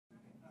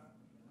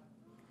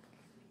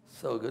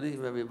So, good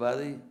evening,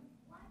 everybody.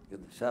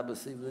 Good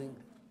Shabbos evening.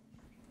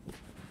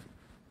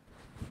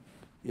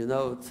 You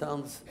know, it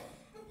sounds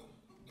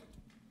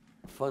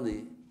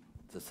funny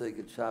to say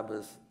good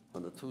Shabbos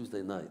on a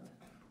Tuesday night.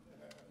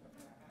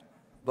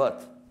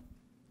 But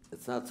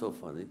it's not so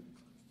funny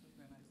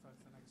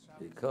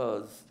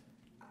because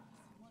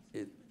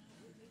in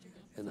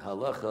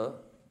halacha,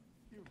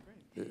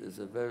 there is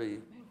a very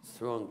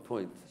strong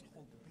point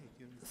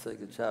to say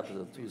good Shabbos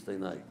on Tuesday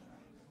night.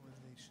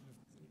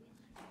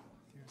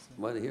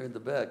 Right here in the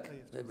back,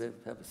 maybe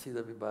have a seat,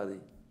 everybody.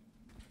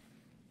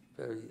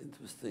 Very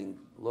interesting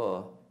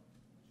law.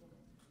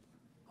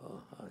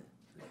 Oh,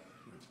 hi.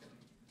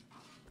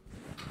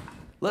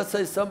 Let's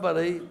say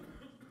somebody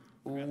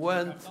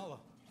went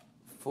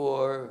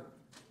for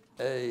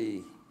a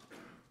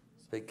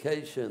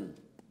vacation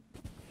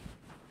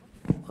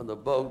on a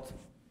boat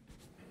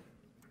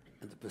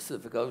in the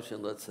Pacific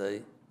Ocean, let's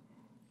say,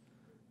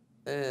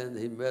 and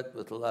he met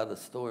with a lot of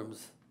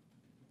storms,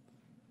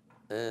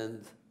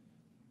 and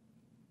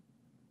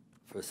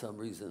for some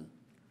reason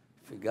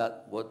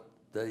forgot what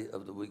day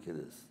of the week it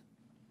is.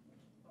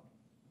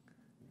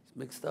 He's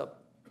mixed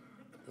up.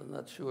 I'm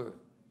not sure.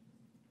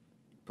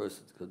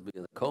 Person could be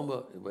in a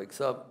coma, he wakes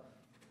up.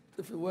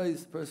 Different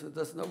ways, the person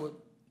doesn't know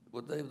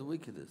what day of the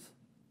week it is.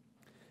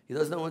 He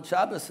doesn't know when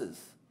Shabbos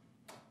is.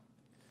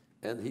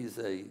 And he's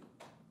a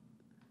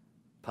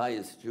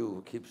pious Jew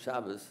who keeps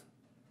Shabbos.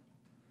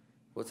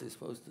 What's he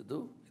supposed to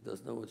do? He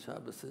doesn't know what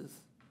Shabbos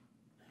is.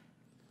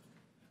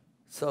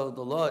 So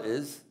the law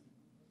is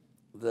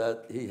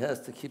that he has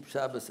to keep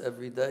Shabbos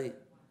every day,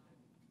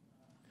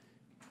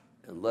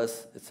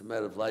 unless it's a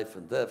matter of life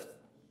and death.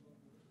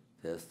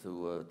 He has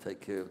to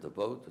take care of the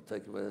boat,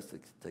 or has to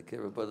take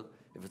care of it. But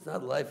if it's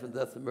not a life and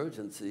death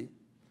emergency,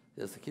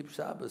 he has to keep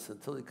Shabbos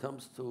until he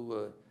comes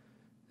to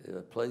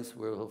a place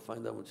where he'll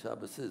find out what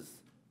Shabbos is.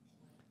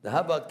 Now,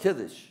 how about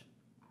Kiddush?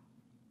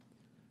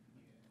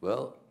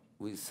 Well,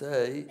 we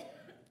say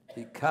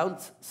he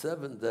counts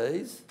 7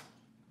 days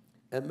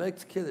and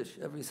makes Kiddush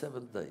every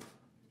 7th day.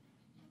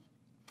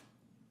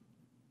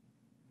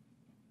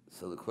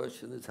 So the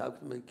question is, how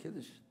can you make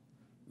Kiddush?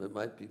 It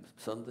might be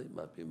Sunday, it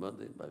might be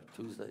Monday, it might be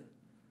Tuesday.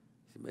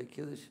 You make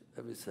Kiddush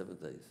every 7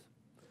 days.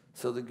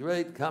 So the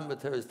great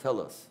commentators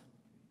tell us,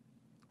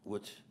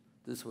 which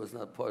this was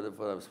not part of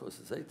what I was supposed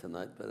to say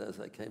tonight, but as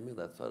I came in,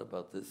 I thought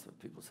about this, when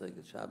people saying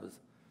at Shabbos,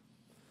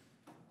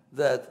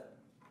 that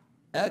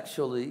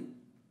actually,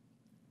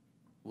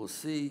 we'll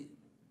see,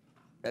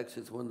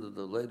 actually it's one of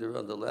the later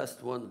on, the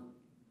last one,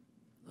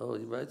 oh,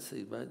 you might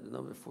see, right,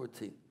 number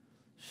 14.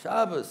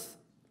 Shabbos,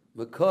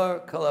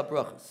 Makar Kal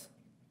HaBrachos.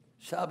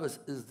 Shabbos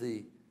is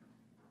the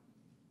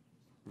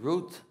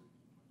root,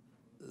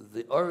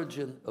 the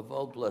origin of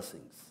all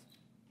blessings.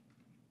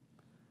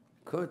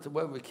 According to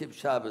when we keep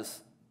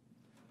Shabbos,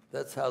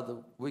 that's how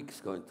the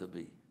week's going to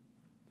be.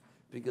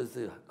 Because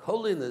the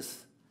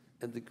holiness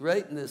and the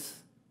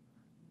greatness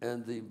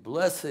and the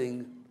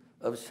blessing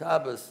of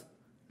Shabbos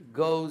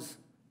goes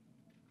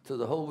to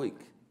the whole week.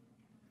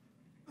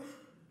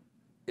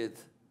 It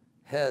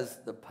has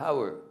the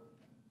power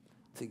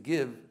to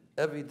give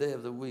every day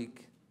of the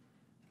week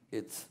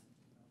its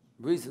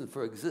reason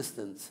for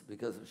existence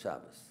because of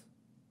Shabbos.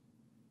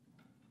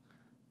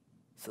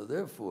 So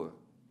therefore,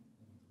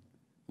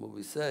 when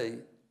we say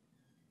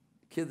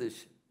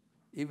Kiddush,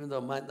 even though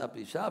it might not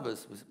be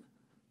Shabbos,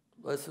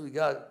 let's say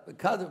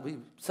we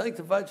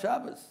sanctified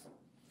Shabbos.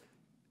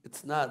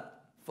 It's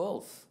not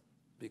false,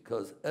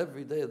 because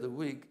every day of the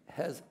week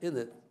has in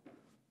it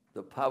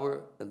the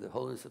power and the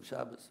holiness of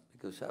Shabbos,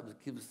 because Shabbos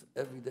gives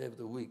every day of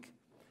the week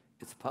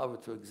its power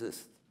to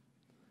exist.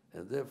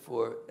 And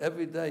therefore,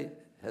 every day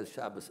has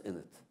Shabbos in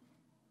it.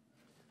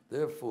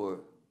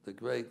 Therefore, the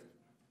great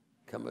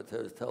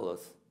commentators tell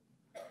us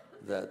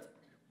that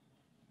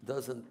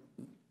doesn't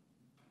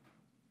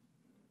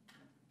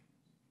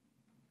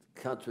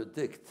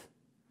contradict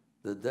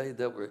the day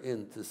that we're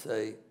in to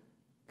say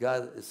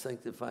God is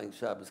sanctifying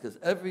Shabbos, because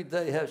every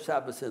day has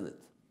Shabbos in it.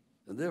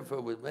 And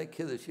therefore, we make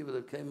Kiddush, even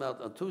if it came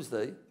out on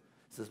Tuesday,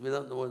 since we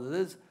don't know what it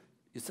is,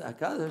 you say,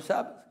 God has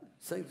Shabbos.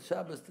 Saying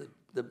Shabbos,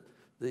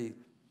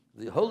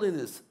 the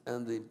holiness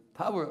and the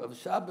power of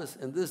Shabbos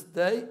in this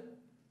day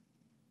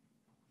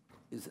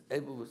is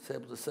able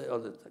to say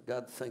on it,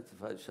 God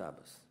sanctified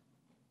Shabbos.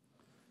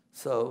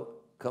 So,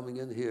 coming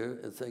in here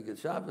and saying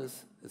it's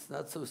Shabbos, it's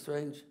not so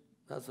strange,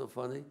 not so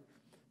funny,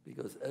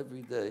 because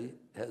every day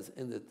has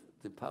in it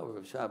the power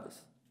of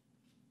Shabbos.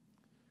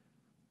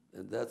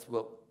 And that's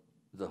what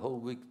the whole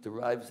week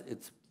derives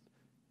its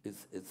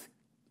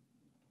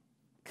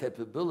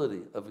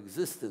capability of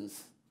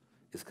existence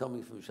is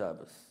coming from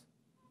Shabbos.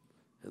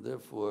 And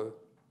therefore,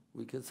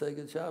 we can say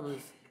good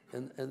Shabbos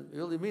and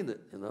really mean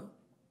it,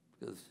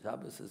 because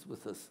Shabbos is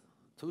with us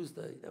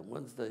Tuesday and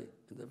Wednesday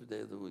and every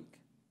day of the week.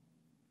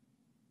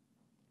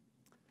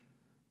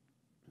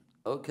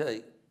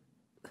 Okay,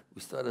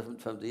 we started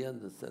from the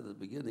end instead of the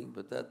beginning,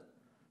 but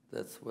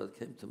that's what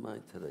came to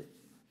mind today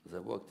as I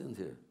walked in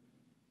here.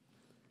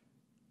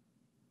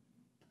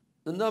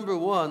 The number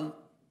one,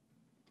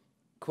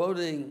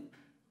 quoting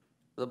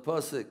the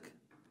pasuk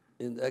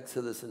in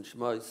Exodus and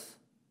Shmos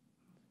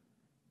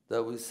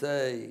that we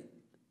say,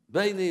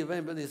 Beini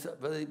v'nei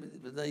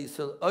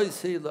Yisrael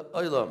oisi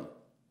la'olam.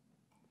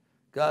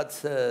 God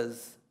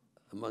says,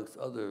 amongst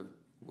other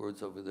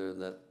words over there in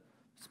that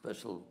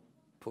special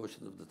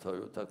portion of the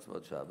Torah, it talks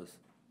about Shabbos,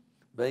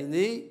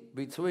 Beini,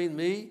 between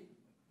me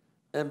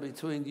and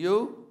between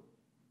you,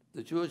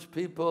 the Jewish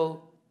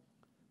people,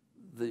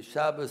 the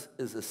Shabbos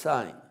is a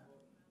sign.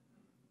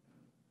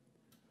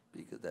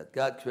 Because that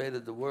God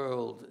created the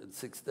world in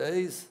 6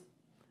 days,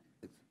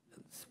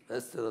 it's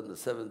rested on the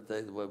seventh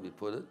day, the way we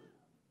put it.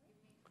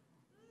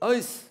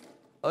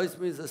 Ois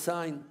means a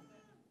sign.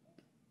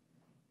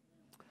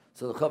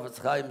 So the Chafetz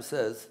Chaim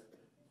says,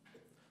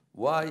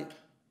 why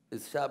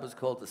is Shabbos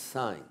called a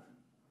sign?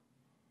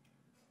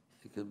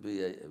 It could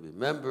be a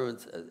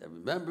remembrance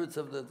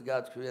of that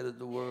God created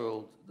the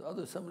world.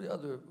 Some of the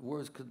other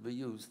words could be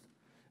used.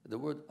 The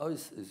word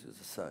ois is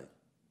just a sign.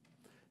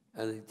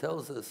 And he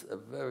tells us a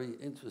very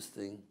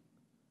interesting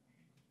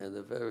and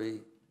a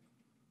very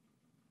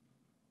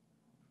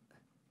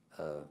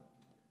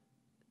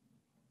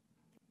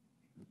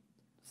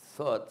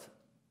thought,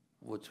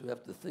 which we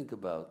have to think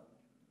about,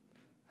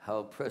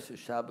 how precious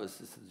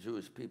Shabbos is to the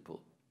Jewish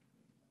people.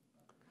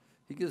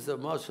 He gives a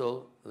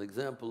mashal, an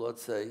example.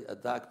 Let's say a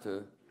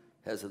doctor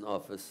has an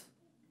office,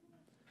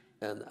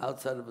 and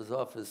outside of his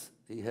office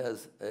he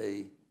has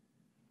a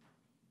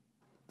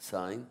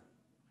sign,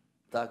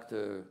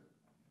 Dr.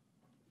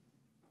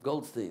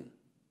 Goldstein,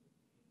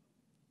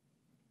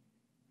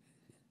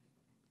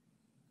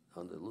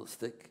 on the little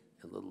stick,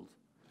 a little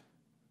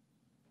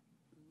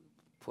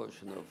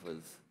portion of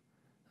his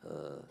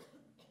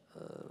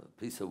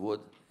piece of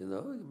wood. It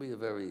could be a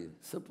very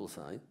simple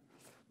sign,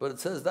 but it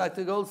says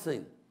Dr.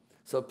 Goldstein.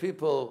 So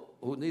people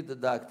who need the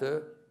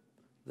doctor,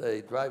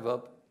 they drive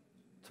up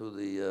to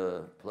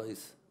the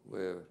place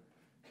where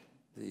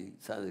the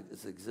sign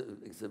is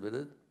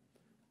exhibited,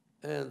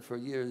 and for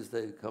years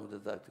they come to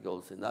Dr.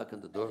 Goldstein, knock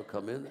on the door,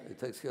 come in, he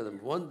takes care of them.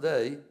 One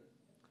day,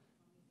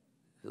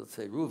 let's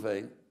say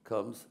Ruvain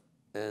comes,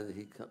 and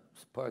he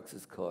parks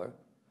his car,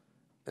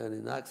 and he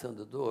knocks on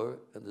the door,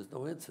 and there's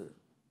no answer.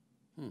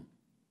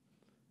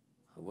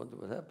 I wonder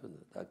what happened.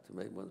 The doctor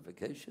maybe went on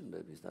vacation,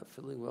 maybe he's not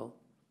feeling well.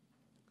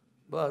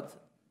 But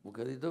what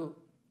can he do?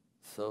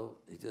 So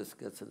he just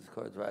gets in his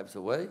car, drives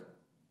away,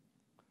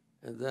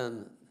 and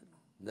then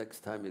next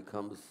time he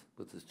comes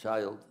with his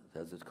child,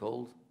 has it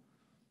cold,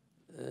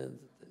 and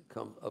they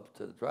come up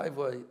to the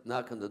driveway,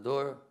 knock on the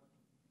door,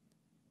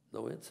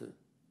 no answer.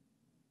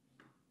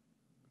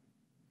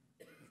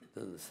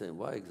 Doesn't understand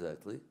why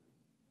exactly,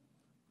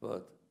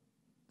 but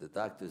the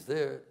doctor's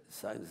there, the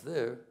sign's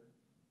there.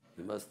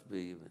 He must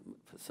be,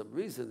 for some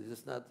reason, he's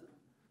just not.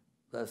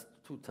 Last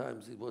 2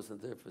 times he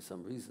wasn't there for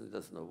some reason, he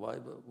doesn't know why,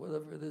 but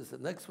whatever it is. The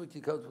next week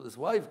he comes, his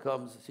wife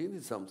comes, she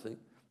needs something,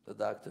 the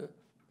doctor,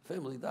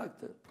 family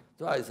doctor,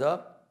 dries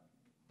up,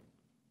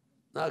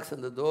 knocks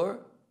on the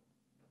door,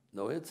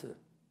 no answer.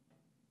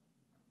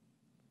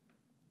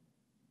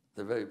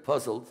 They're very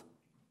puzzled,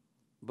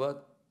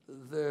 but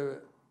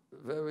they're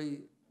very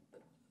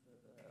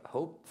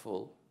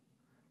hopeful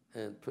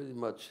and pretty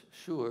much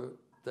sure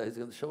that he's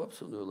going to show up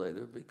sooner or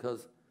later,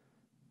 because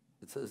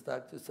it says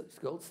Dr.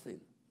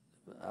 Goldstein.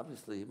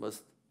 Obviously, he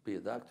must be a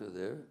doctor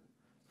there.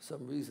 For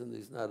some reason,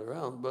 he's not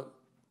around, but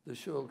the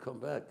sure will come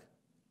back.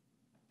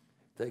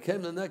 They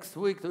came the next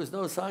week. There was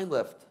no sign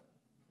left.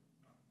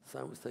 The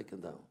sign was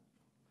taken down.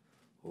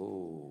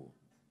 Oh,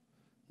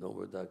 no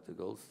more Dr.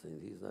 Goldstein.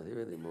 He's not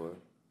here anymore.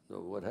 No,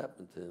 what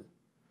happened to him?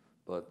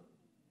 But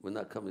we're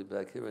not coming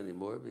back here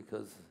anymore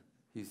because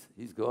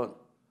he's gone.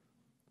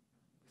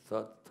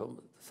 Thought the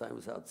sign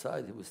was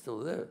outside. He was still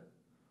there.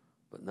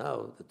 But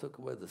now they took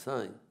away the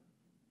sign.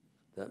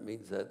 That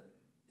means that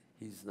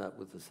he's not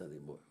with us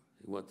anymore.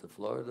 He went to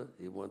Florida,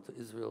 he went to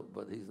Israel,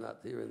 but he's not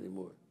here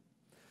anymore.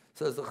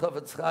 Says the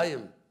Chafetz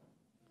Chaim,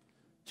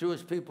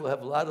 Jewish people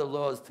have a lot of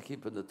laws to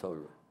keep in the Torah.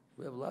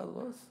 We have a lot of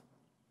laws.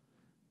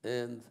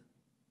 And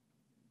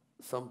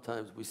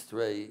sometimes we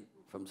stray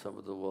from some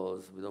of the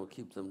laws. We don't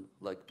keep them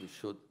like we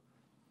should.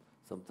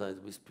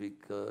 Sometimes we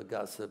speak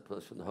gossip,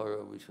 lashon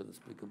hara, we shouldn't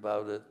speak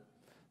about it.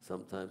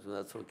 Sometimes we're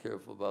not so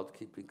careful about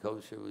keeping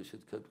kosher, we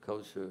should keep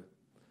kosher.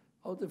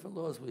 All different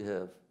laws we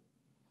have.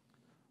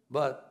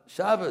 But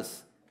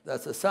Shabbos,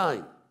 that's a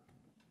sign.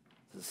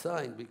 It's a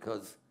sign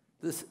because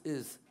this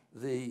is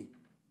the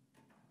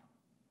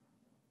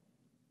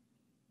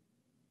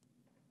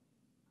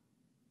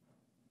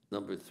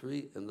number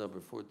 3 and number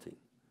 14.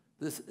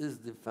 This is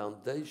the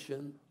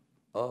foundation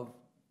of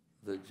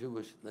the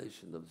Jewish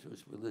nation, of the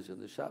Jewish religion,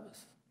 the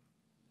Shabbos.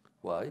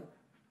 Why?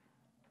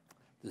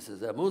 This is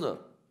Amunah.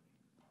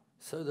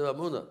 Seder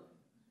Amunah.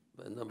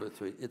 And number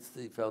 3, it's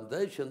the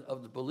foundation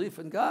of the belief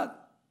in God.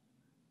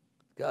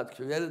 God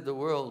created the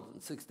world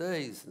in 6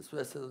 days and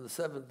rested on the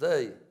 7th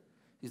day.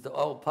 He's the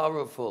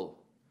all-powerful.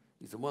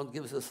 He's the one who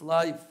gives us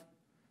life.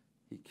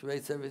 He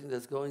creates everything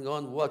that's going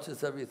on,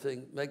 watches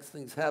everything, makes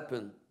things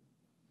happen.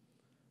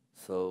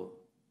 So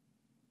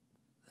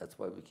that's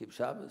why we keep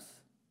Shabbos,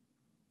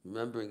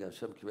 remembering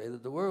Hashem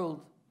created the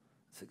world,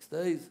 6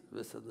 days.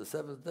 This on the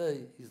 7th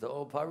day, he's the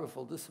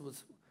all-powerful. This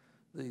was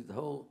the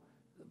whole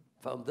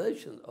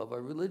foundation of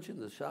our religion,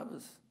 the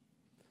Shabbos.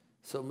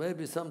 So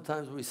maybe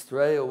sometimes we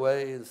stray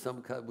away in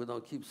some kind, we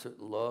don't keep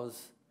certain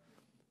laws.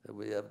 And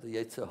we have the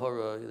Yetzer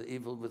Hara, the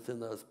evil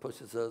within us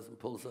pushes us and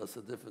pulls us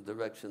in different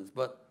directions.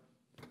 But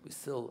we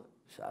still,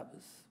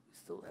 Shabbos, we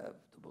still have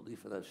the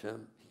belief in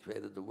Hashem. He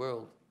created the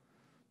world.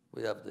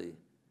 We have the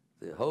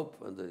hope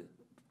and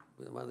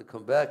we want to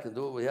come back and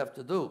do what we have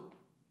to do.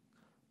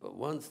 But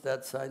once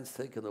that sign's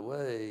taken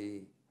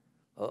away,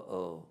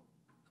 the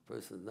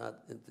person's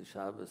not into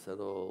Shabbos at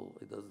all.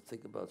 He doesn't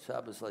think about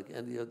Shabbos like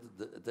any other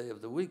day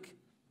of the week.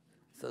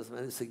 It doesn't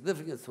have any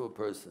significance to a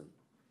person.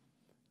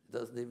 He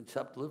doesn't even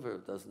chop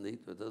liver, doesn't eat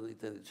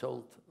any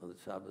cholt on the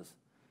Shabbos.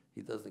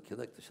 He doesn't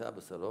connect to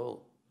Shabbos at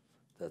all.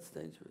 That's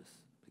dangerous,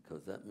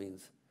 because that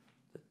means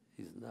that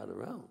he's not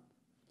around.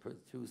 The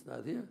Jew's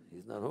not here.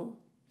 He's not home.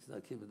 He's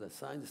not keeping the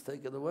sign is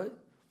taken away.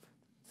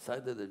 The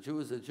sign that a Jew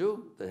is a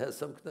Jew, that has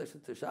some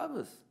connection to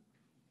Shabbos.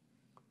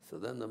 So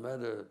then no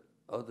matter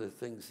other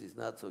things he's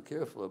not so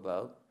careful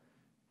about,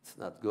 it's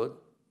not good,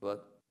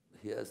 but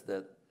he has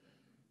that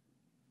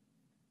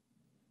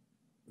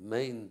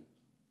main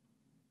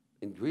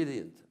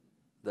ingredient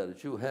that a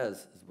Jew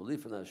has, is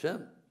belief in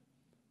Hashem.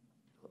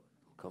 He'll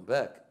come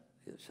back.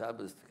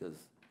 Shabbos, because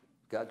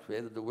God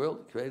created the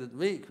world, He created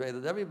me, He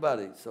created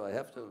everybody, so I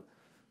have to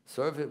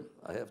serve Him.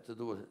 I have to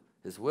do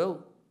His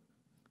will.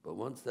 But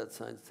once that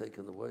sign's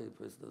taken away, a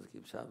person doesn't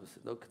keep Shabbos,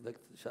 no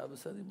connect to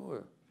Shabbos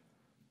anymore,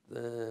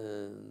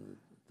 then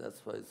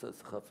that's why it says,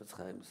 Chafetz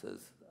Chaim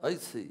says, I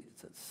see,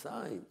 it's a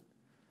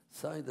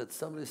sign that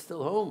somebody's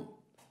still home.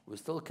 We're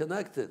still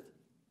connected.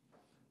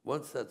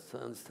 Once that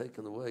sign's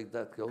taken away,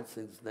 that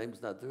Goldstein's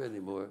name's not there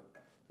anymore.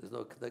 There's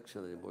no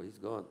connection anymore. He's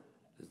gone.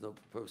 There's no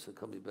person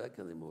coming back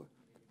anymore.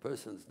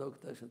 Person's no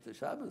connection to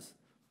Shabbos.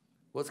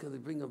 What's going to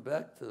bring him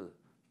back to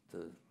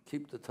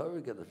keep the Torah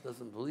again? If he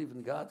doesn't believe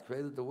in God,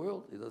 created the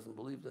world, he doesn't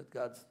believe that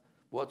God's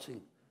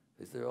watching,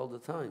 He's there all the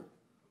time.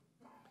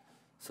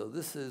 So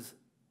this is,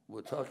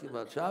 we're talking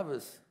about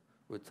Shabbos,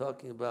 we're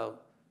talking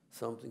about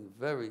something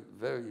very,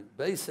 very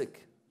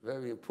basic,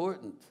 very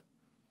important,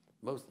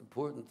 most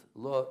important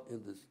law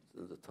in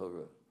the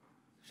Torah,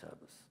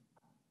 Shabbos.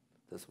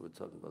 That's what we're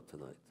talking about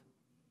tonight.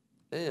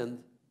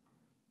 And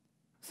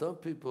some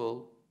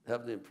people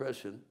have the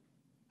impression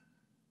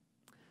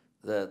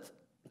that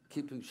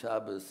keeping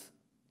Shabbos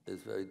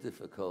is very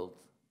difficult,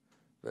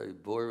 very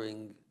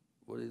boring.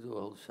 What do you do a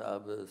whole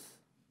Shabbos?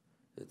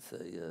 It's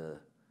a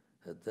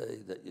day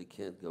that you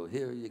can't go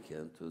here, you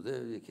can't do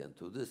there, you can't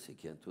do this, you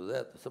can't do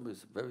that.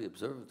 Somebody's very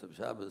observant of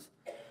Shabbos.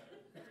 It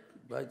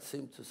might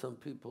seem to some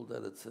people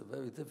that it's a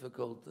very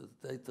difficult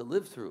day to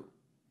live through,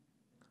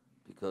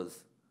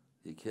 because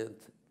you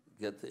can't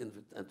get the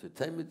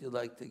entertainment you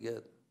like to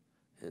get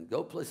and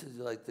go places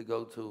you like to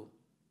go to.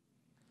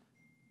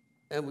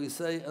 And we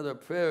say in our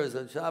prayers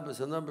on Shabbos,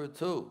 number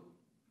 2,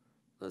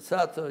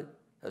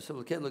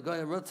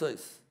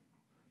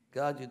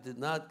 God, you did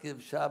not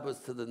give Shabbos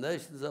to the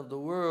nations of the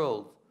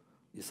world.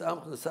 You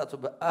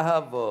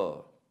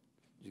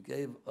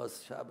gave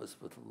us Shabbos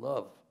with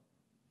love.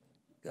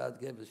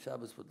 God gave us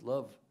Shabbos with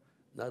love,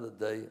 not a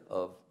day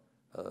of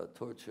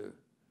torture,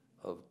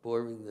 of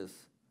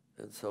boringness,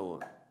 and so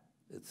on.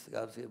 It's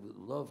God's given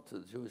love to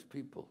the Jewish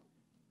people.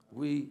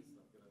 We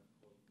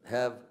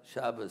have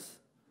Shabbos.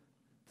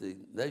 The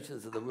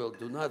nations of the world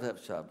do not have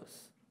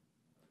Shabbos.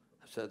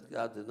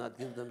 God did not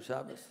give them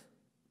Shabbos.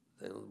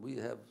 We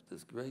have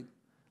this great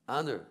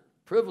honor,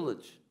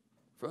 privilege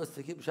for us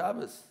to keep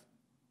Shabbos.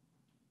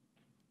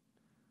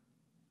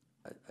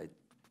 I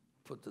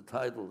put the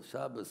title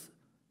Shabbos,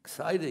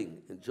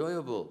 exciting,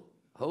 enjoyable,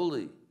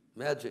 holy,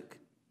 magic.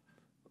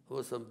 It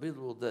was an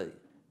unbeatable day.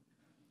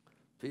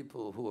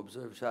 People who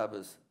observe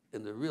Shabbos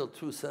in the real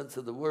true sense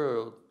of the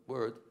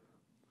word,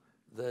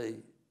 they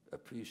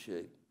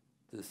appreciate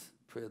this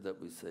prayer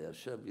that we say,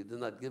 Hashem, you did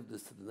not give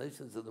this to the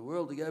nations of the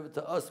world, you gave it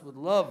to us with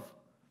love.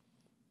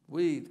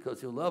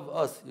 Because you love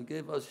us, you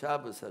gave us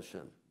Shabbos,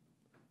 Hashem,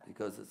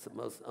 because it's the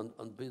most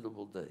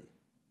unbeatable day.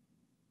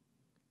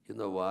 You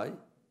know why?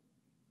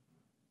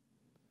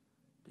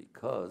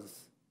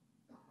 Because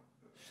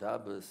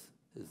Shabbos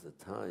is the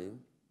time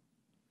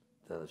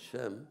that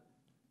Hashem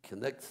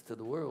connects to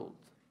the world.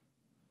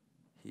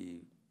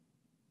 He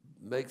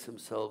makes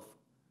himself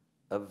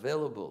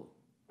available.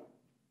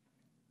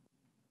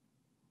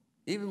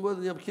 Even more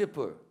than Yom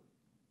Kippur,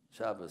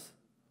 Shabbos.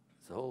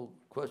 It's a whole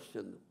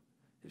question.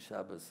 Is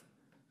Shabbos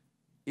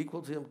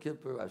equal to Yom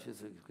Kippur? I should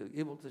say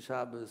equal to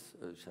Shabbos,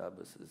 or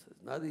Shabbos is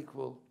not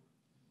equal.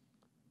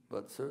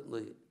 But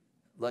certainly,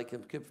 like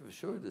Yom Kippur, for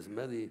sure, there's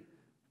many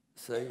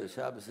saying that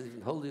Shabbos is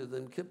even holier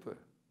than Yom Kippur.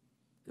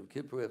 Yom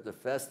Kippur, we have to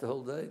fast the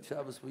whole day.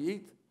 Shabbos, we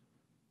eat.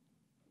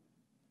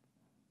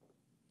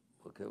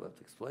 Okay, we'll have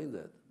to explain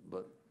that.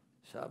 But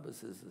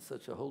Shabbos is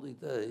such a holy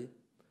day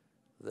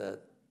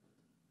that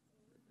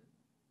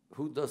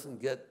who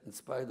doesn't get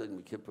inspired on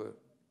Yom Kippur?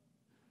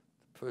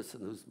 The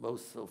person who's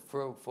most so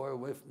far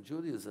away from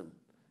Judaism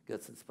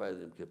gets inspired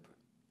on Yom Kippur.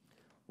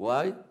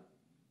 Why?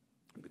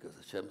 because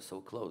Hashem is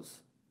so close.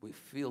 We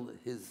feel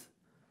His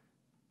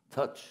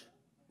touch.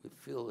 We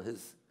feel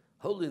His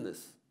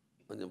holiness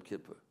on Yom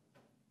Kippur.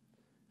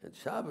 And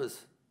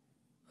Shabbos,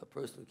 a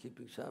person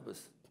keeping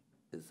Shabbos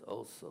is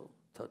also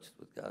touched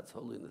with God's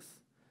holiness,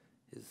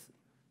 His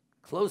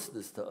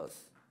closeness to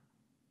us.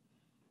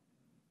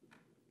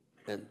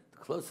 And the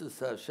closeness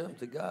to Hashem,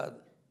 to God,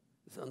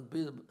 is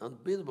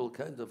unbeatable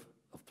kind of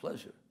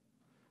pleasure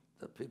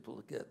that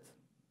people get.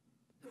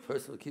 A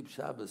person who keeps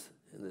Shabbos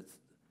in its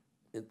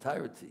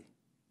entirety,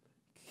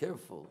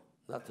 careful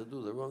not to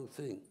do the wrong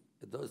thing,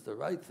 it does the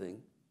right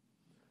thing,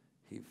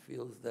 he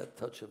feels that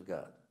touch of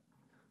God.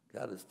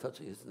 God is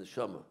touching his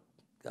neshama.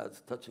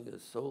 God's touching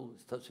his soul.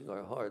 He's touching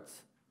our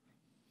hearts.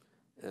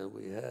 And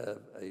we have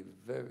a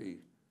very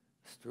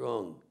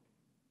strong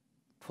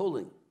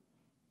pulling,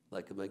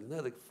 like a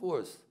magnetic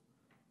force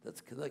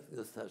that's connecting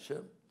us to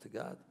Hashem, to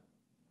God.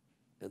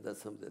 And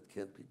that's something that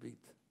can't be beat.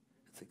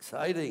 It's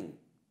exciting.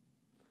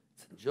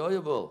 It's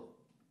enjoyable.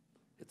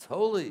 It's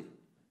holy.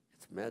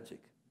 It's magic.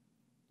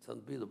 It's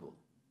unbeatable.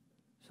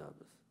 Shabbos.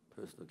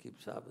 A person who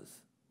keeps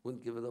Shabbos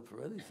wouldn't give it up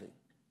for anything.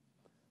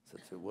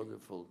 Such a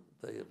wonderful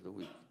day of the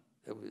week.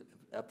 Every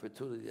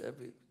opportunity,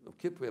 every Yom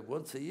Kippur we have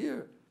once a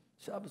year.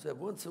 Shabbos we have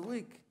once a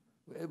week.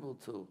 We're able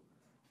to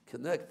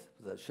connect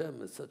with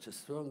Hashem in such a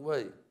strong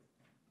way.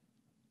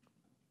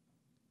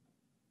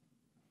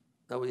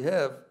 Now we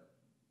have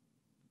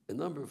in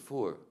number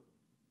 4,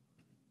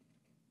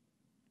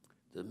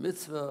 the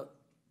mitzvah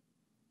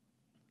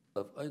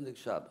of Einik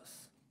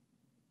Shabbos.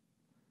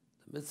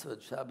 The mitzvah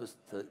of Shabbos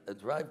to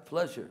derive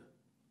pleasure,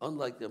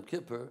 unlike Yom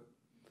Kippur,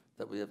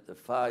 that we have the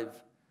 5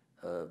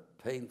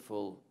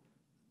 painful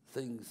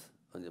things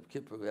on Yom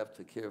Kippur we have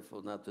to be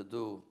careful not to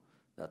do,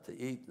 not to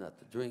eat, not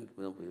to drink,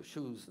 we don't wear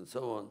shoes, and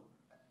so on.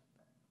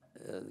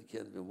 And you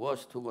can't even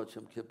wash too much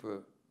Yom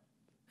Kippur.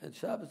 And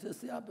Shabbos is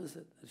the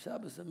opposite. And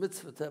Shabbos is a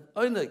mitzvah to have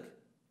einik,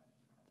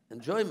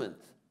 enjoyment.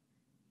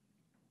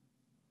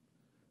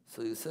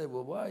 So you say,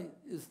 well, why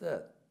is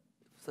that?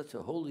 If such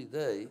a holy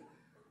day,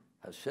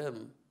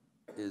 Hashem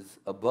is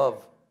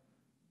above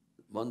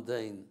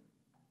mundane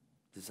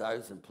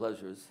desires and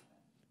pleasures.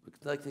 We're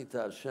connecting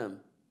to Hashem.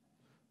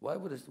 Why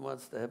would it want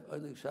us to have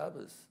Einik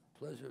Shabbos?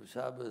 Pleasure of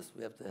Shabbos,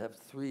 we have to have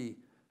 3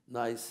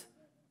 nice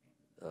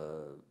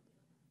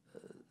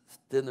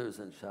dinners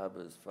on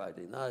Shabbos,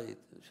 Friday night,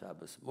 and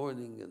Shabbos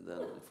morning, and then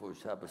before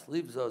Shabbos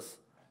leaves us.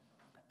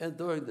 And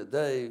during the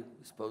day,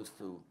 we're supposed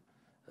to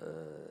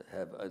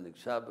have Einik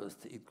Shabbos,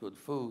 to eat good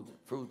food,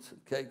 fruits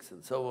and cakes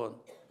and so on.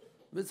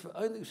 Mitzvah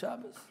Einik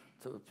Shabbos,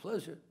 to have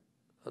pleasure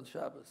on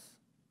Shabbos.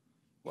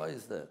 Why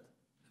is that?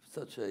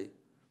 If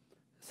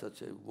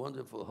such a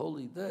wonderful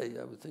holy day,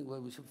 I would think,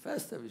 well, we should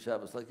fast every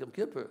Shabbos like Yom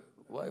Kippur.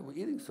 Why are we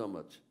eating so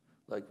much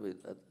like we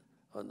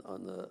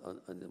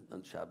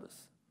on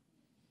Shabbos?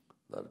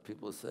 A lot of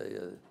people say,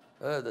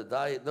 the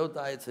diet, no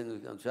diets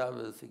on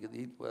Shabbos, you can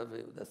eat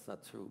whatever. That's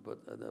not true, but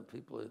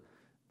people,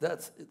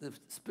 that's the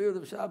spirit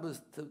of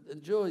Shabbos, to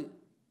enjoy,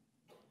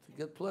 to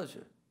get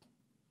pleasure.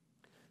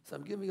 So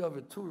I'm giving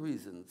over 2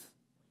 reasons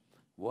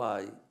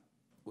why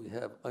we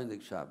have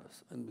Einik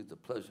Shabbos, and with the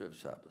pleasure of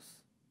Shabbos.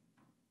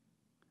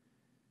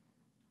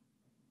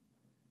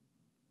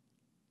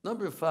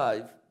 Number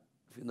 5,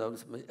 if you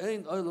notice,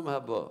 Me'ein Olam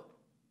Haba.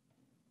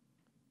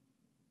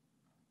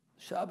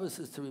 Shabbos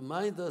is to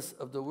remind us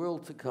of the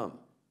world to come.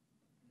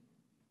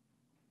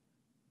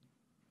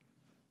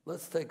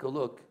 Let's take a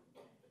look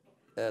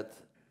at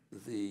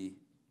the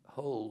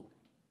whole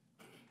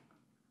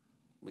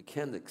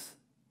mechanics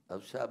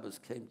of Shabbos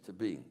came to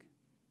being.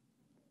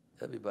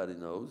 Everybody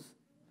knows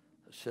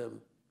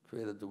Hashem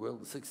created the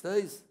world in 6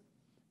 days.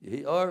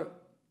 Yehi Or,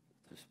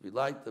 there should be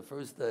light the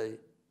first day,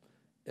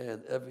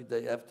 and every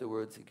day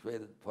afterwards he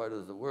created part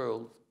of the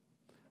world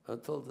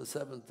until the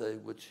 7th day,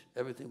 which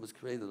everything was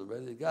created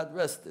already. God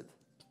rested.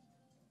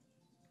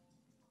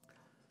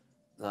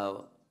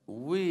 Now,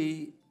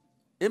 we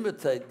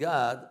imitate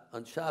God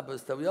on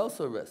Shabbos that we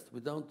also rest. We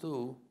don't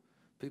do,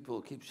 people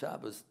who keep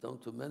Shabbos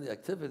don't do many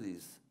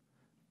activities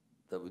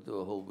that we do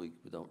a whole week.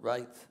 We don't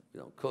write, we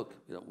don't cook,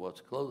 we don't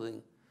wash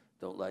clothing,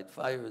 don't light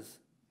fires.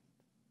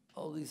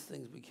 All these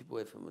things we keep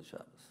away from on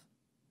Shabbos.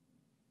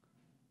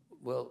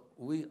 Well,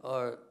 we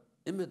are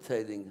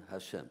imitating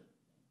Hashem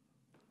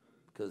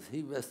because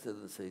he rested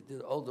and said he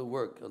did all the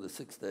work on the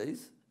 6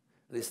 days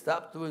and he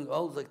stopped doing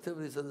all his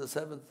activities on the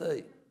 7th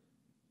day.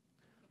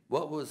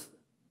 What was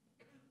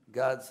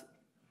God's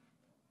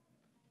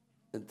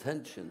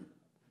intention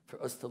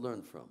for us to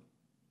learn from?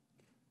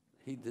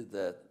 He did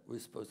that. We're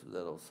supposed to do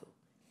that also.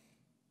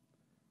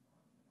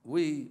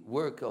 We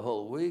work a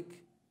whole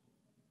week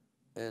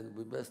and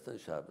we rest on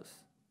Shabbos.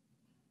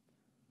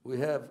 We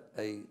have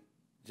a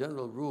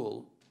general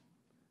rule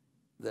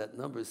that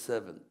number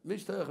 7,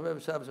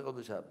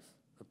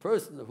 a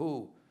person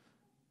who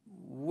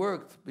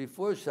worked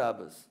before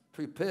Shabbos,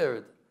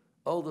 prepared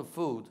all the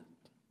food,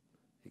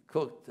 he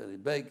cooked and he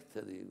baked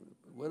and he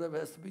whatever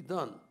has to be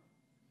done.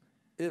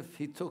 If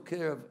he took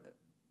care of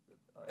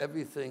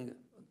everything,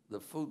 the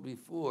food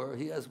before,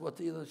 he has what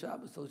to eat on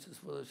Shabbos, so it's just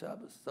for the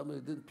Shabbos. Somebody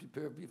who didn't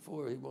prepare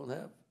before, he won't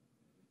have.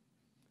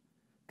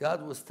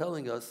 God was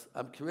telling us,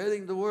 I'm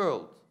creating the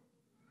world.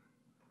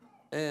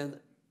 And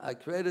I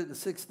created in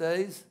 6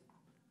 days,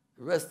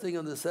 resting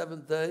on the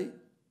 7th day.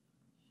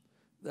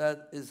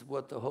 That is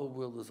what the whole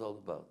world is all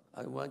about.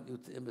 I want you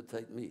to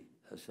imitate me,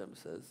 Hashem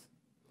says,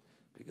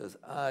 because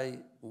I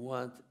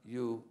want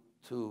you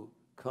to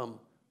come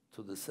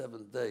to the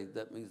 7th day.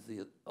 That means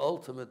the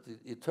ultimate, the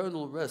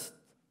eternal rest,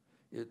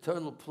 the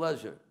eternal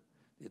pleasure,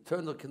 the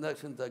eternal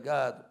connection to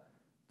God,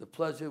 the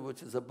pleasure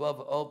which is above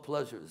all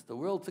pleasures, the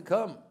world to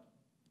come.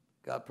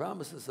 God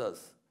promises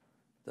us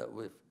that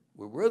if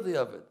we're worthy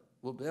of it,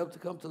 we'll be able to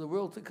come to the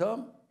world to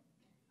come.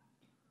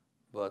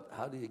 But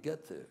how do you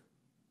get there?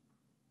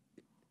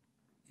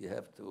 You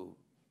have to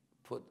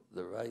put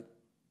the right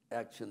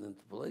action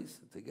into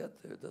place to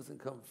get there. It doesn't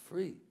come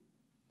free.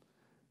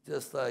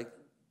 Just like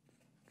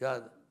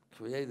God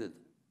created,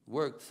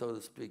 worked, so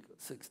to speak,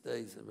 6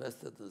 days and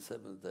rested the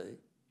 7th day,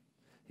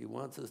 he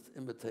wants us to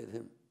imitate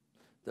him.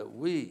 That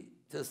we,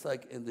 just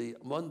like in the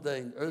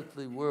mundane,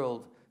 earthly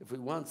world, if we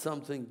want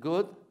something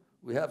good,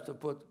 we have to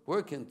put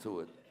work into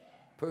it.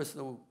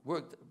 Person who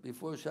worked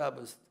before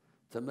Shabbos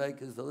to make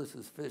his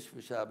delicious fish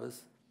for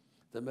Shabbos,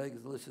 to make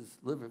his delicious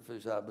liver for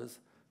Shabbos,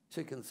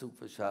 chicken soup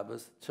for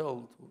Shabbos,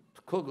 chol,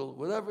 kugel,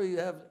 whatever you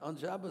have on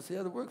Shabbos, he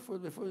had to work for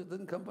it before it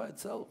didn't come by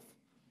itself.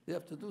 You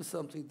have to do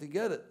something to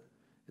get it.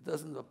 It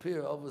doesn't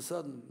appear all of a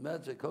sudden,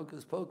 magic,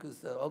 hocus pocus,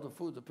 that all the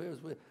food appears.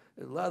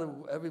 A lot of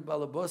every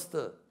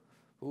balabosta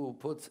who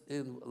puts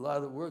in a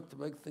lot of work to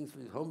make things for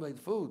homemade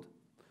food,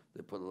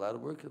 they put a lot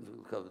of work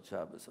into covered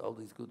Shabbos, all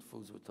these good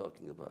foods we're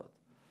talking about.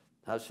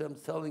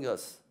 Hashem's telling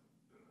us,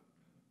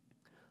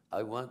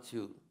 I want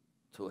you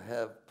to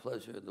have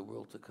pleasure in the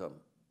world to come.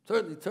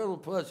 Eternal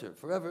pleasure,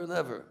 forever and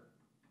ever.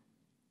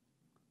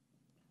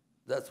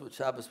 That's what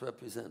Shabbos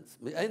represents.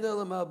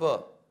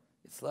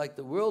 It's like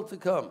the world to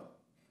come.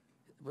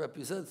 It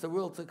represents the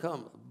world to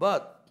come.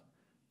 But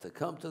to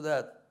come to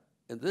that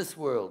in this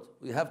world,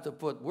 we have to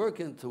put work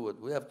into it.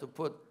 We have to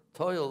put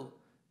toil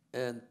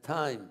and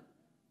time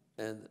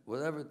and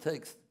whatever it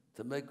takes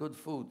to make good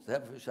food to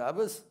have for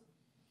Shabbos.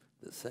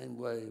 The same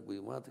way we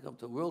want to come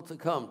to the world to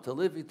come, to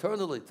live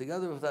eternally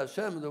together with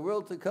Hashem in the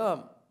world to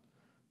come.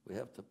 We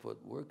have to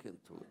put work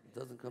into it. It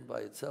doesn't come by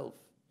itself.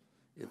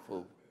 If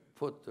we'll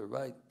put the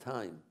right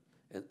time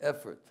and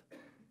effort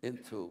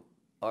into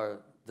our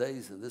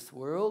days in this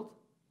world,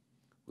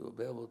 we will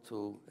be able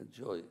to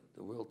enjoy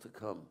the world to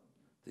come,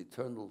 the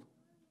eternal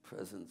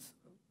presence,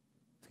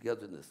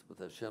 togetherness with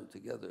Hashem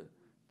together,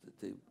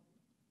 the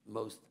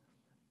most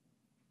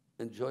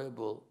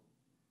enjoyable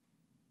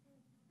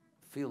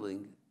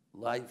feeling,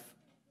 life,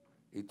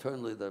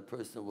 eternally that a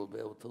person will be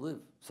able to live.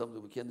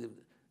 Something we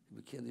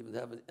can't even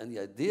have any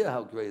idea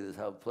how great it is,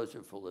 how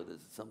pleasurable it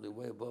is. It's something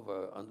way above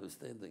our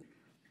understanding.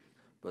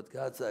 But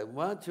God said, I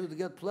want you to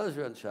get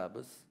pleasure on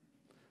Shabbos.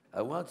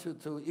 I want you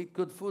to eat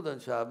good food on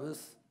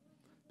Shabbos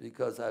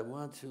because I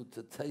want you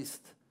to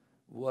taste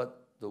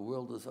what the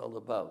world is all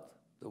about.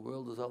 The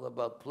world is all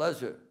about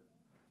pleasure.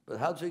 But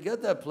how'd you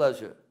get that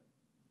pleasure?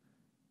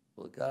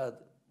 Well, God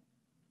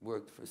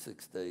worked for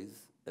 6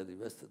 days and he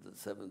rested the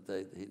 7th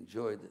day. He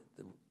enjoyed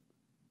the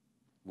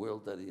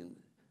world that he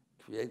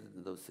created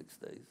in those 6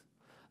 days.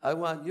 I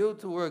want you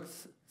to work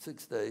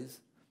 6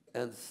 days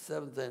and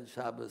 7th day and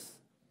Shabbos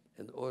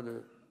in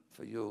order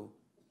for you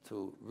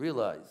to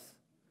realize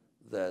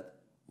that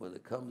when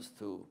it comes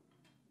to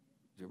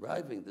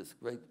deriving this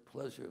great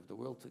pleasure of the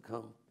world to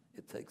come,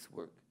 it takes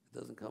work. It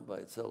doesn't come by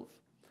itself.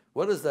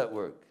 What is that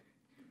work?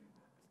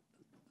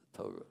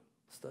 Torah.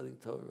 Studying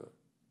Torah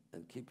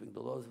and keeping the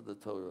laws of the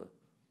Torah.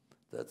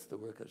 That's the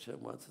work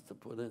Hashem wants us to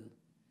put in.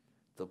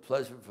 The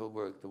pleasurable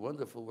work, the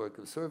wonderful work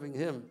of serving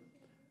Him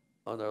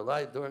on our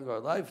life during our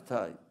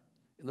lifetime,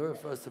 in order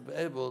for us to be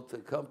able to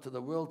come to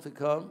the world to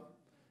come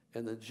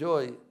and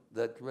enjoy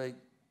that great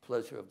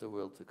pleasure of the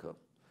world to come.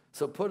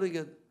 So putting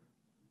it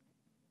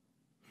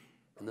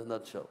in a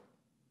nutshell,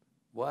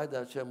 why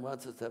does Hashem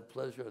wants us to have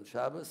pleasure on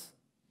Shabbos?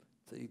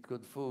 To eat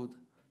good food,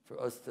 for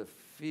us to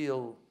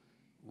feel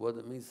what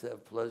it means to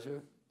have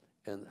pleasure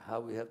and how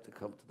we have to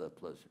come to that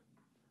pleasure.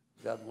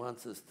 God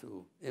wants us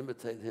to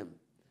imitate Him.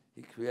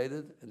 He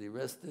created and He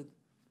rested.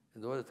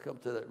 In order to come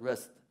to that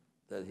rest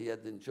that He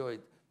had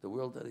enjoyed, the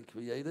world that He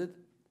created,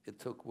 it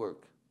took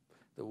work.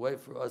 The way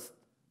for us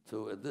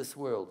to, in this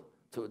world,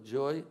 to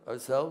enjoy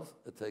ourselves,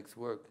 it takes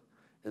work.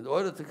 In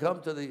order to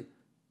come to the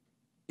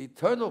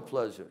eternal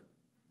pleasure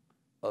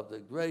of the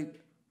great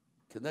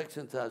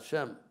connection to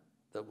Hashem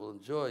that will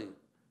enjoy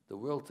the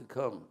world to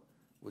come,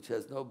 which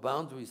has no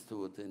boundaries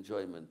to it, the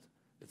enjoyment.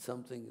 It's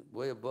something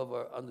way above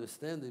our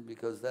understanding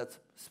because that's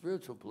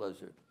spiritual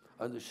pleasure.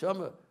 Our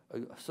neshama,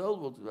 our soul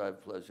will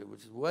derive pleasure,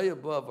 which is way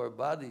above our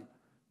body,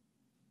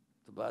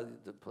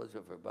 the pleasure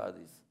of our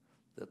bodies.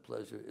 That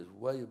pleasure is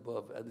way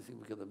above anything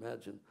we can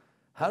imagine.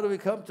 How do we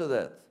come to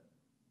that?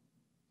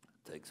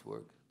 It takes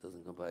work. It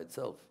doesn't come by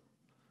itself.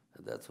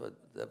 And that's what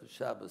every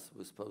Shabbos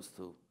we're supposed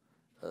to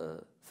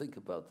think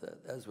about that.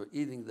 As we're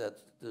eating that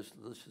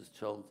delicious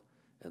chont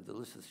and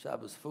delicious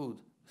Shabbos food,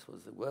 we're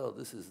supposed to think, well,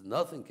 this is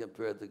nothing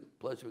compared to the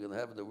pleasure we're going to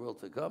have in the world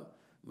to come.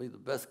 be the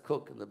best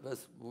cook and the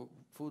best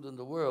food in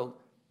the world,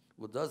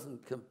 what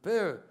doesn't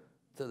compare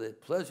to the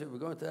pleasure we're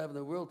going to have in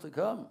the world to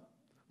come.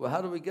 Well,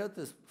 how do we get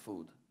this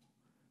food?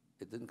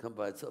 It didn't come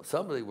by itself.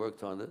 Somebody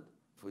worked on it.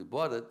 If we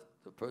bought it,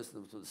 the person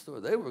who was in the store,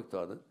 they worked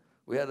on it.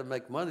 We had to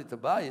make money to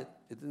buy it.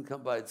 It didn't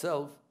come by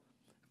itself.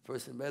 The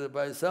person made it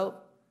by himself,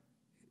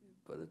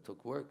 but it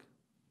took work.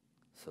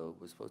 So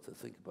we're supposed to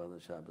think about it on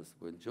Shabbos.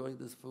 We're enjoying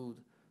this food.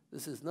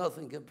 This is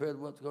nothing compared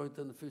to what's going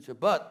to in the future,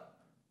 but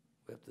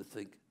we have to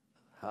think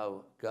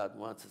how God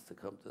wants us to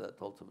come to that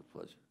ultimate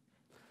pleasure.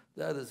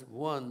 That is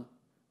one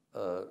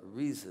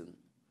reason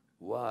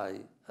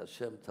why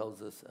Hashem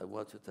tells us, I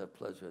want you to have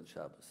pleasure on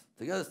Shabbos.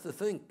 To get us to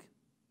think.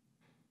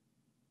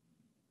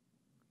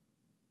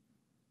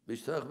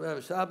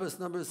 Shabbos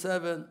number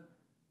 7,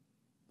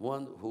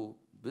 one who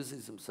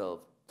busies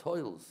himself,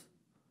 toils.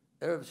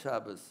 Erev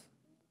Shabbos,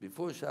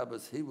 before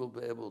Shabbos, he will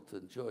be able to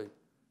enjoy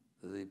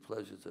the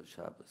pleasures of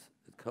Shabbos.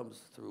 It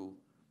comes through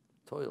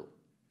toil.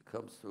 It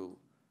comes through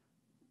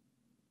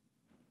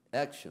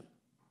action.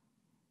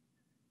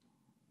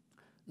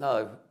 Now,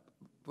 I've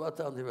brought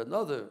down here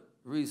another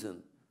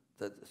reason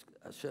that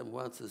Hashem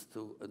wants us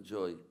to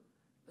enjoy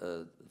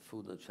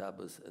food on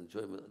Shabbos,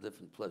 enjoyment of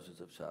different pleasures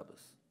of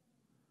Shabbos.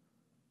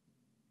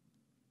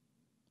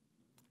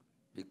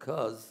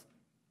 Because,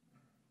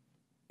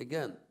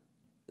 again,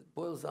 it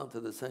boils down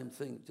to the same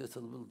thing, just a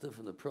little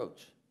different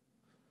approach.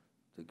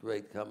 The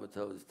great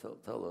commentators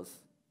tell us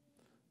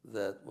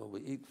that when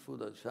we eat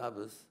food on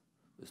Shabbos,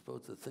 we're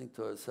supposed to think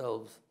to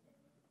ourselves,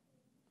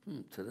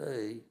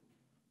 today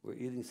we're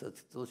eating such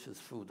delicious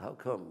food. How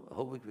come? A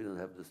whole week we didn't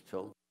have this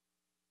chon,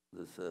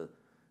 this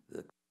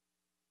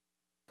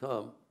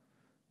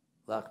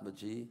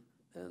lachmaji,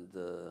 and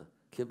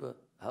kibbeh.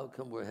 How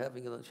come we're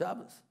having it on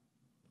Shabbos?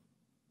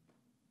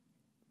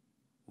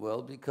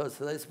 Well, because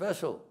today's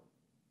special.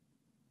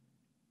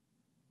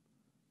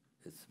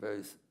 It's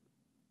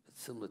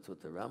similar to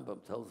what the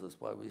Rambam tells us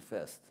why we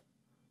fast.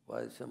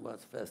 Why Hashem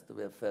wants fast? Do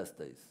we have fast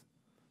days?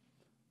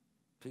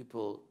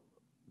 People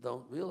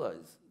don't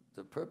realize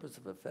the purpose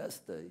of a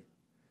fast day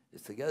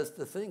is to get us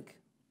to think,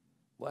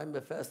 why am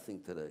I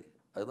fasting today?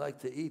 I like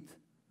to eat.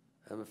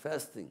 I'm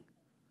fasting.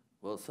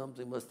 Well,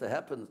 something must have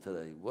happened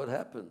today. What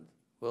happened?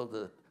 Well,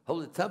 the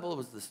Holy Temple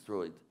was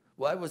destroyed.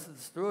 Why was it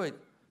destroyed?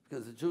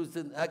 Because the Jews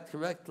didn't act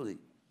correctly.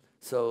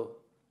 So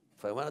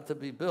if I want it to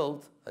be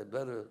built, I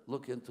better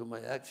look into my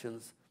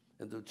actions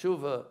and do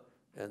tshuva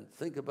and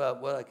think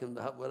about what I can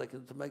do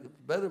to make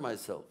it better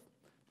myself.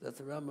 That's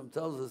what Rambam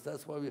tells us.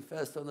 That's why we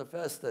fast on the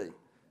fast day.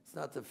 It's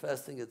not the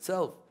fasting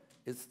itself.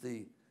 It's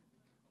the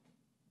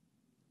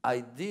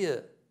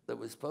idea that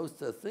we're supposed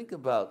to think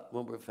about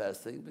when we're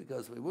fasting,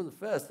 because if we wouldn't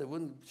fast, it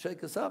wouldn't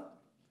shake us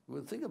up. We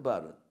wouldn't think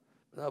about it.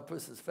 Now a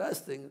person's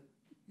fasting,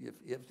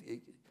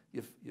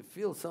 you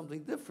feel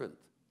something different.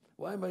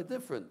 Why am I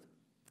different?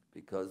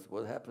 Because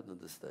what happened on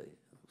this day?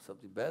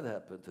 Something bad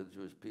happened to the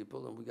Jewish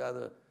people, and we got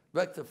to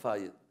rectify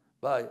it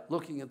by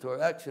looking into our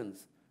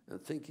actions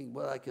and thinking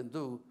what I can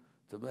do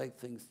to make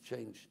things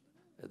change.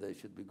 And they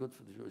should be good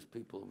for the Jewish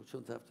people. We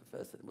shouldn't have to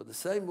fast anymore. The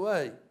same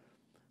way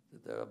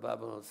that the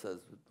Rabbi Mintz says,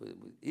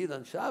 we eat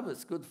on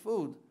Shabbos, good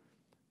food,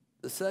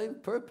 the same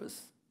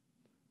purpose.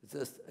 It's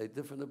just a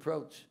different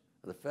approach.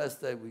 On the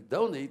fast day, we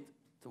don't eat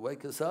to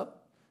wake us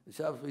up. On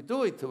Shabbos, we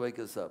do eat to wake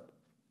us up.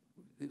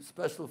 We eat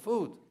special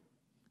food.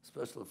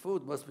 Special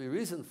food must be a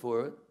reason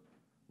for it.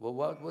 Well,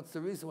 what's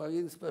the reason why we're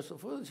eating special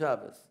food on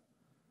Shabbos?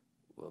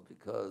 Well,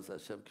 because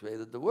Hashem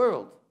created the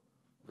world.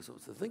 We're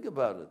supposed to think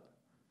about it.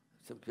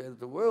 Hashem created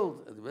the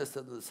world and the rest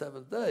of the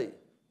seventh day.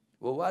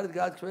 Well, why did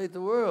God create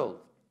the world?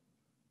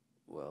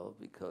 Well,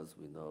 because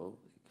we know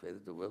He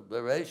created the world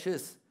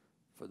Bereshis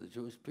for the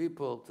Jewish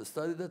people to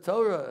study the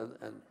Torah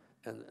and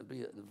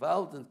be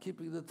involved in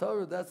keeping the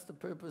Torah. That's the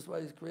purpose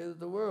why He's created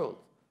the world.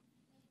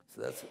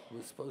 So that's what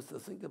we're supposed to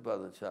think about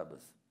on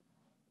Shabbos.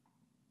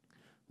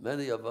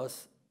 Many of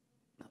us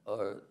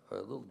are a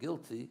little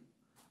guilty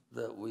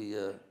that we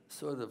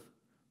sort of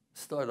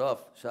start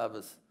off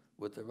Shabbos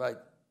with the right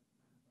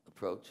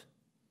approach,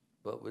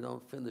 but we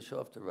don't finish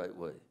off the right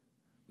way.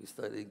 We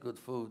start eating good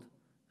food,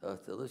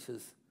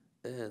 delicious,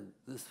 and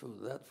this food,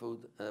 that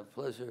food, and have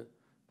pleasure,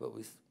 but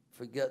we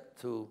forget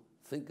to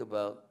think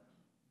about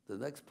the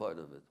next part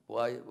of it.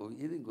 Why are we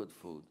eating good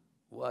food?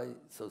 Why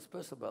it's so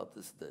special about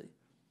this day?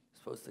 We're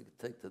supposed to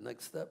take the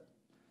next step.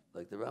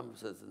 Like the Rambam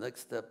says, the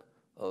next step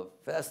of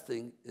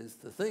fasting is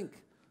to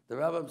think. The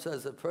Rambam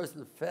says a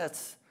person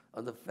fasts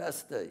on the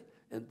fast day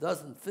and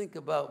doesn't think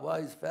about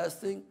why he's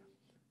fasting,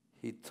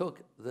 he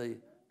took the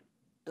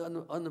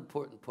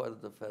unimportant part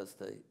of the fast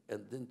day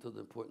and didn't do the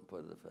important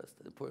part of the fast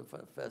day. The important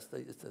part of the fast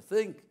day is to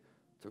think,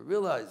 to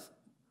realize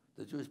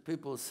the Jewish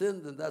people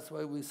sinned and that's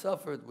why we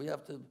suffered. We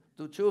have to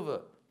do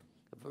tshuva.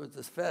 If a person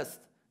is fast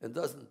and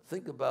doesn't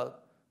think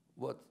about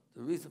what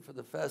the reason for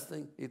the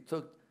fasting, he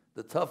took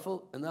the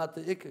tuffle and not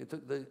the ikr. He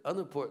took the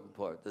unimportant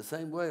part. The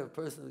same way a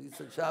person who eats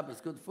on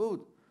Shabbos good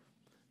food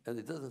and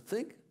he doesn't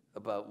think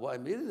about why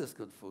I'm eating this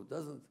good food,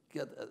 doesn't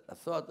get a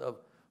thought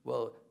of,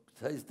 well,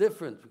 today's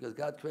different because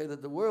God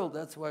created the world.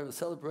 That's why we're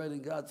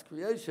celebrating God's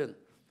creation.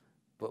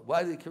 But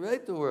why did he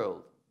create the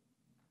world?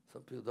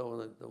 Some people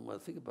don't want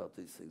to think about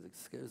these things. It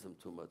scares them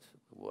too much.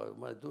 Why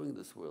am I doing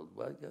this world?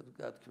 Why did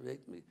God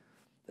create me?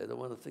 They don't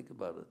want to think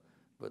about it.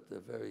 But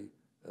they're very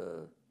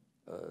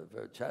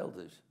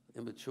childish,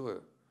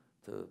 immature,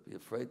 to be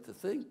afraid to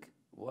think.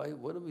 Why?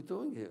 What are we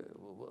doing here?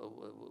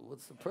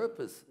 What's the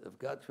purpose? If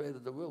God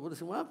created the world, what does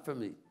he want from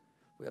me?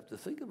 We have to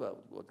think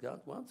about what God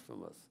wants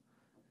from us.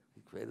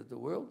 He created the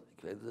world.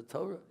 He created the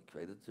Torah. He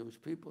created the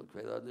Jewish people. He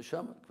created our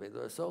neshama. He created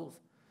our souls.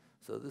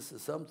 So this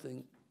is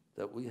something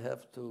that we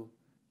have to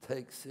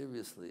take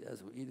seriously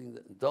as we're eating,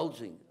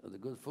 indulging in the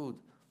good food.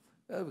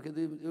 We could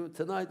even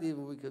tonight,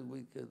 we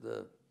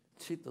could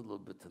cheat a little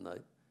bit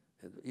tonight,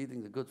 and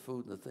eating the good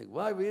food and think,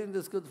 why are we eating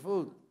this good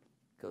food?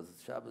 Because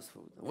it's Shabbos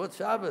food. And what's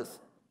Shabbos?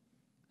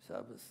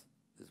 Shabbos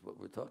is what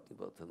we're talking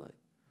about tonight.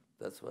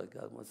 That's why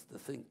God wants to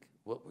think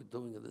what we're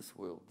doing in this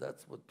world.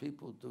 That's what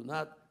people do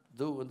not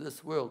do in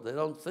this world. They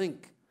don't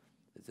think.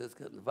 They just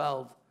get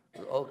involved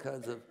with all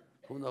kinds of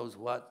who knows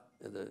what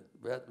in the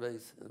rat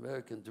race, an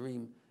American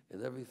dream,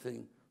 and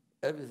everything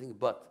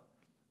but.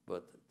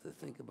 But to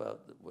think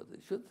about what they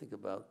should think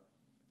about,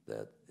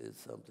 that is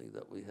something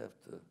that we have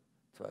to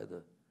try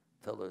to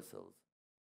tell ourselves.